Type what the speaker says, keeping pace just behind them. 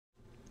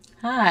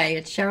Hi,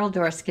 it's Cheryl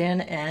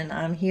Dorskin, and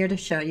I'm here to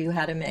show you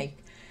how to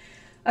make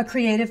a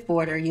creative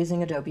border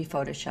using Adobe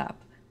Photoshop.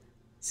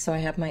 So I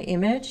have my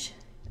image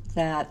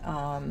that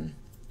I'm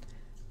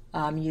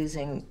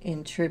using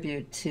in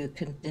tribute to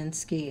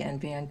Kandinsky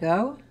and Van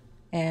Gogh,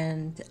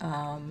 and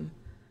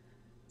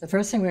the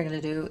first thing we're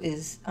going to do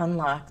is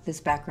unlock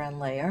this background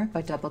layer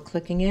by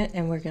double-clicking it,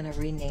 and we're going to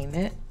rename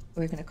it.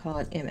 We're going to call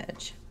it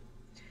Image.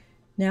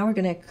 Now we're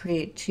going to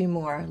create two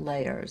more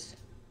layers.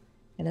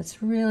 And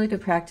it's really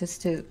good practice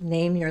to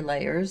name your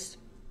layers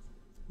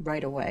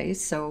right away.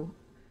 So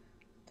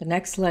the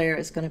next layer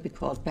is going to be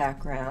called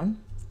background.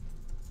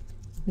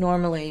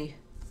 Normally,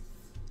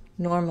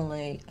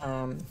 the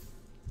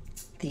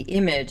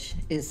image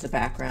is the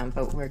background,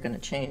 but we're going to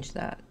change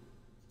that.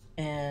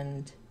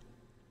 And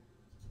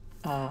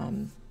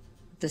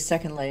the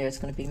second layer is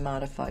going to be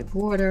modify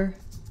border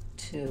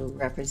to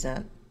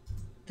represent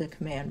the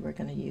command we're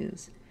going to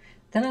use.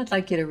 Then I'd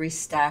like you to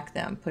restack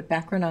them. Put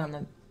background on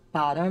the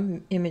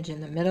bottom, image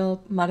in the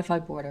middle, modify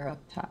border up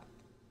top.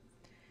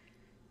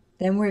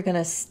 Then we're going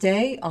to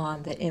stay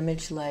on the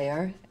image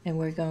layer, and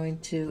we're going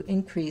to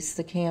increase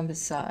the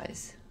canvas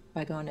size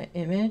by going to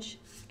image,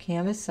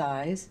 canvas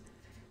size,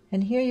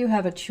 and here you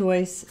have a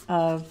choice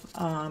of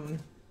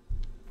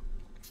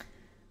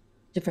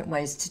different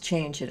ways to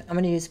change it. I'm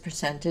going to use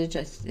percentage.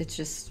 It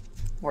just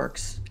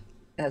works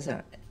as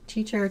a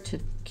teacher to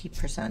keep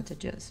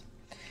percentages.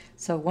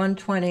 So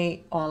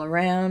 120 all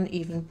around,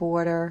 even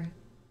border.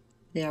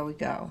 There we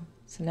go.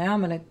 So now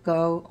I'm going to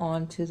go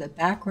on to the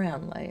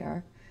background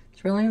layer.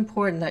 It's really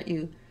important that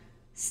you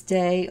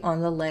stay on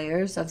the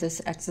layers of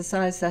this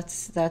exercise.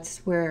 That's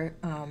where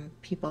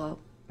people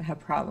have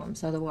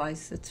problems.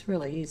 Otherwise, it's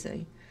really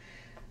easy.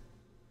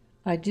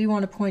 I do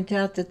want to point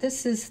out that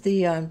this is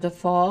the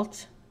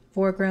default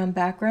foreground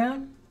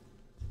background.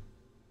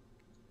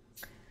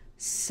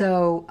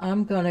 So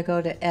I'm going to go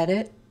to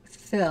Edit,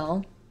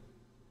 Fill,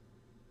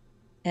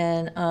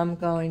 and I'm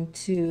going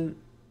to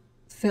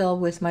fill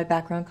with my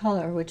background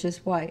color, which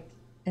is white,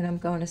 and I'm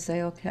going to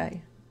say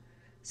OK.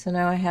 So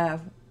now I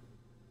have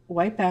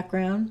white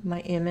background, my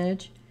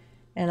image,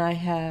 and I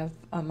have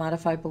a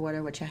modify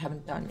border, which I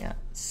haven't done yet.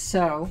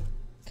 So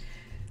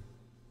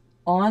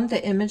on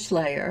the image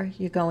layer,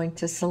 you're going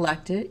to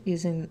select it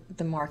using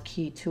the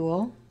marquee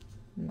tool,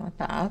 not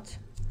that.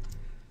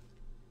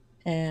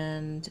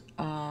 And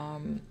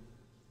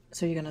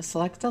so you're going to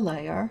select the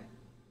layer,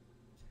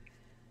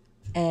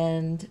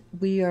 and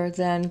we are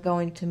then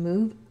going to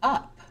move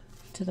up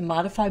to the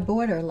modify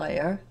border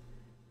layer,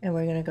 and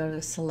we're going to go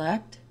to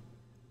select,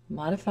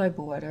 modify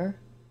border,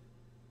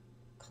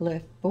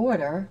 click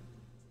border,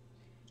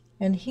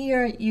 and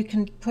here you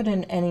can put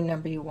in any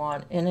number you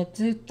want, and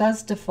it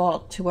does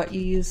default to what you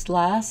used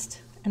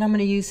last, and I'm going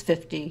to use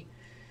 50.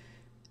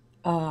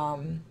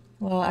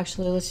 Well,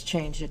 actually, let's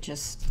change it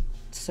just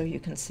so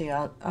you can see.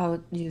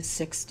 I'll use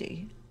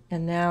 60,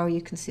 and now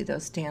you can see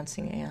those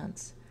dancing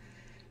ants.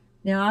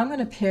 Now I'm going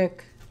to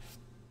pick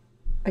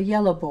a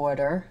yellow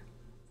border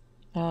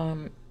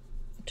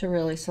to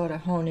really sort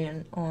of hone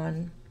in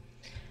on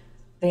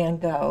Van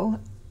Gogh.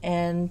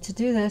 And to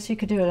do this, you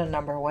could do it a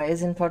number of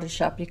ways. In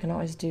Photoshop, you can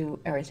always do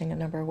everything a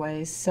number of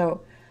ways.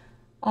 So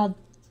I'll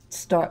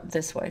start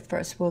this way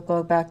first. We'll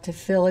go back to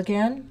Fill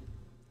again,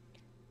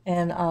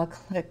 and I'll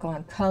click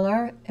on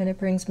Color, and it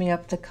brings me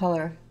up the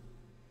color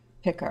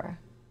picker.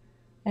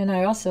 And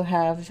I also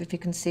have, if you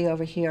can see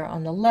over here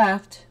on the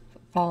left,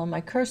 follow my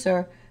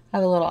cursor, I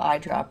have a little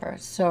eyedropper.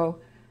 So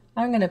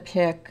I'm going to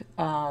pick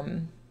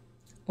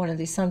one of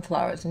these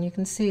sunflowers, and you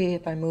can see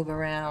if I move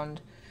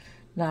around,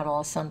 not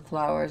all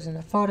sunflowers in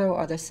the photo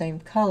are the same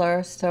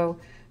color. So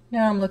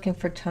now I'm looking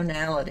for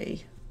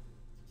tonality,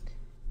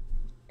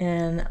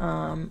 and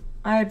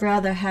I'd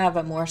rather have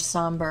a more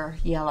somber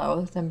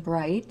yellow than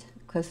bright,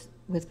 because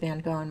with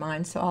Van Gogh in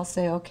mind. So I'll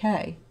say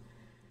OK,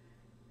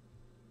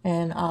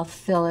 and I'll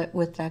fill it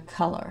with that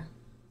color.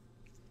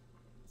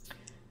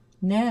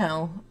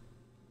 Now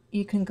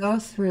you can go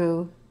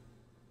through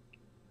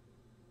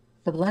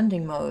the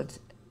blending modes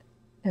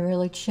and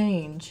really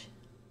change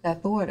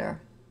that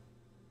border.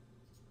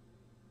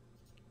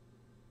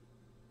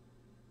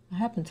 I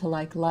happen to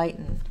like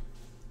lighten.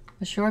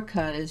 The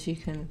shortcut is you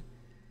can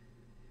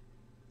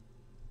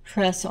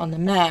press on the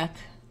Mac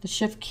the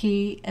Shift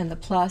key and the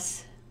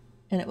plus,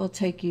 and it will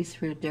take you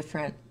through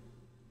different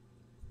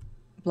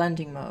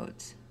blending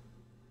modes.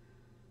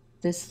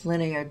 This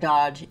linear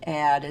dodge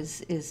add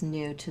is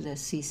new to the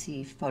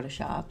CC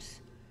Photoshops.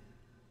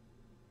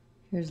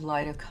 Here's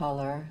lighter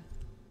color.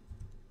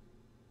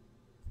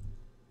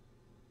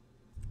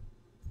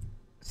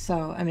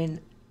 So, I mean,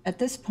 at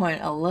this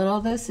point, a little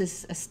of this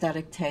is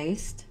aesthetic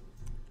taste.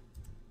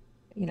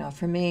 You know,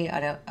 for me,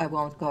 I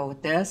won't go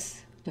with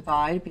this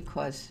divide,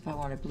 because if I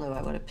wanted blue,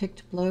 I would have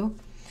picked blue.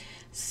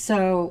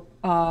 So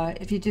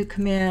if you do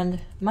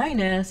Command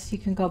minus, you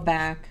can go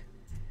back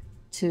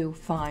to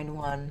find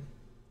one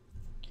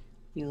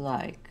you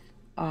like.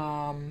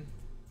 I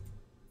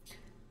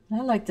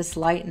like this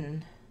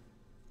lighten.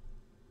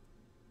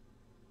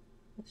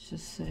 Let's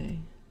just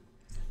see.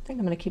 I think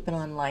I'm going to keep it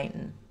on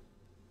lighten.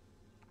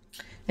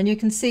 And you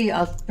can see,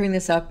 I'll bring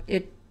this up,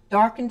 it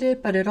darkened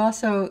it, but it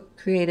also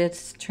created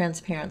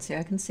transparency.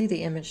 I can see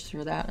the image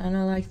through that, and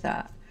I like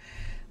that.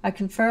 I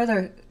can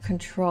further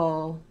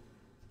control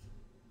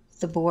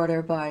the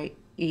border by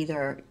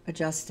either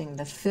adjusting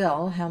the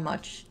fill, how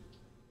much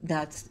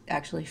that's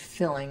actually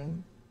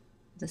filling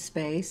the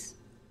space,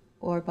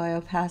 or by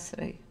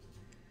opacity.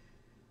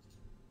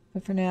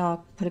 But for now,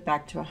 I'll put it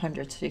back to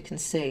 100 so you can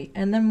see.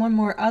 And then one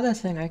more other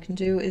thing I can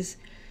do is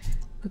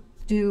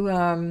do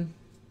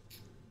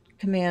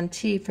Command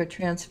T for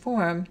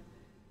transform,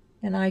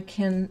 and I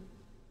can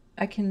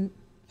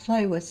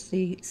play with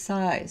the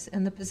size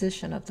and the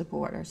position of the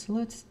border. So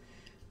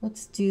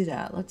let's do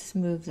that. Let's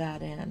move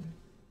that in.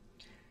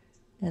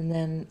 And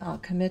then I'll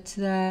commit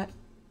to that,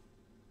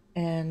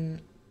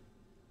 and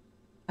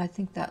I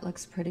think that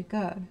looks pretty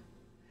good.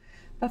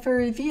 But for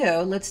review,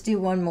 let's do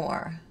one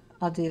more.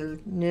 I'll do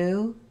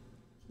new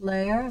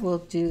layer, we'll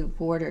do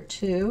border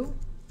 2,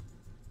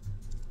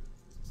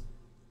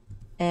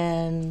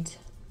 and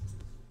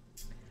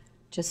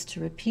just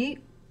to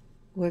repeat,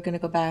 we're going to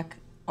go back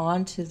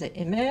onto the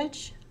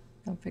image.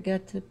 Don't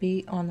forget to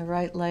be on the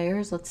right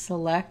layers. Let's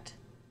select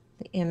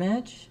the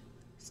image.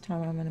 This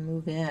time I'm going to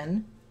move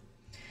in.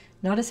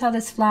 Notice how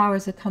these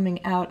flowers are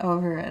coming out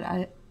over it.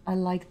 I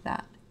like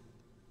that.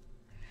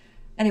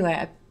 Anyway,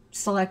 I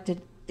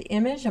selected the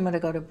image. I'm going to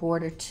go to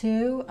border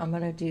 2. I'm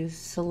going to do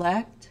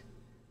select,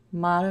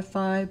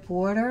 modify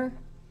border,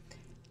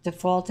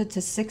 default it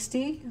to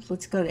 60.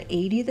 Let's go to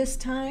 80 this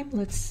time.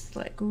 Let's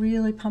like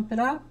really pump it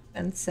up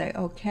and say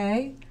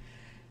okay.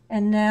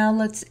 And now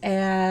let's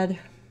add,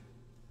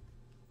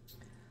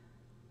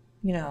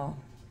 you know,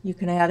 you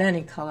can add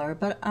any color,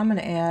 but I'm going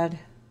to add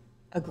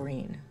a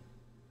green.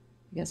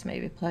 I guess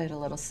maybe play it a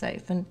little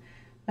safe. And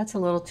that's a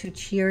little too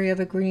cheery of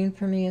a green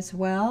for me as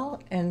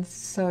well. And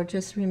so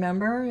just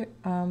remember,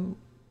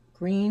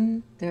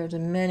 green, there's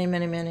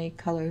many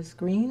colors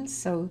greens.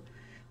 So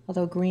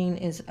although green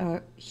is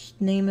a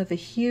name of a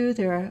hue,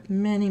 there are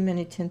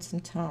many tints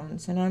and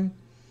tones. And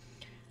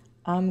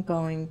I'm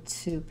going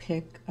to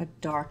pick a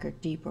darker,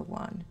 deeper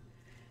one.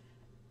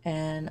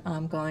 And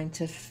I'm going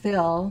to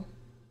fill,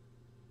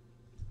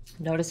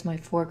 notice my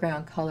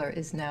foreground color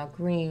is now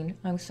green.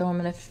 So I'm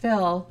going to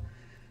fill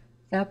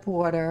that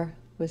border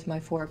with my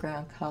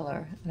foreground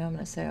color, and I'm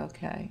going to say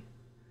okay.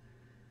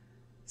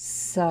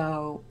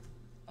 So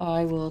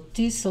I will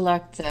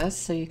deselect this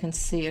so you can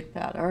see it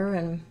better,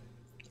 and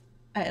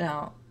I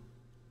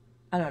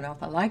don't know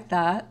if I like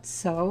that,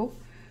 so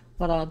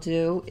what I'll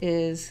do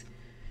is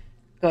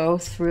go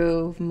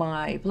through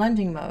my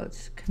blending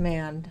modes,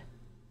 Command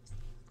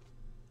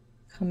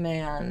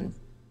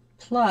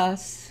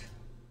plus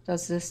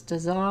does this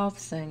dissolve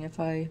thing. If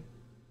I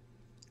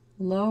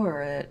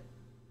lower it,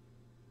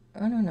 I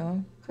don't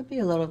know, could be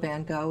a little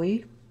Van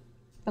Gogh-y,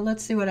 but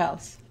let's see what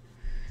else.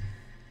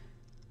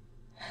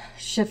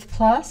 Shift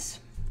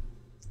plus,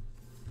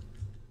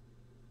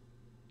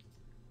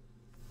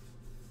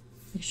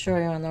 make sure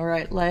you're on the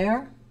right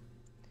layer.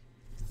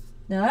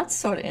 Now that's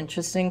sort of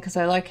interesting because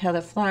I like how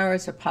the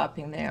flowers are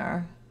popping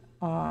there,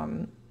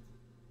 but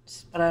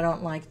I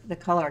don't like the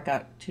color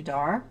got too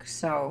dark,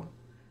 so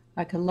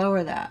I could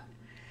lower that.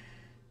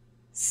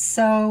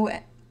 So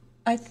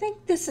I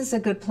think this is a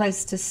good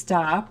place to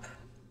stop.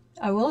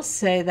 I will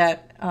say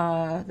that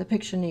the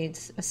picture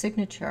needs a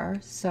signature,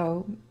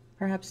 so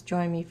perhaps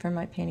join me for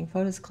my painting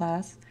photos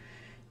class,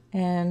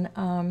 and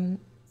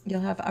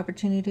you'll have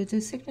opportunity to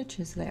do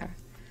signatures there.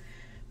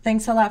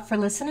 Thanks a lot for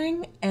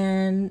listening,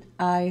 and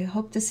I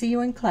hope to see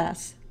you in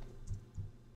class.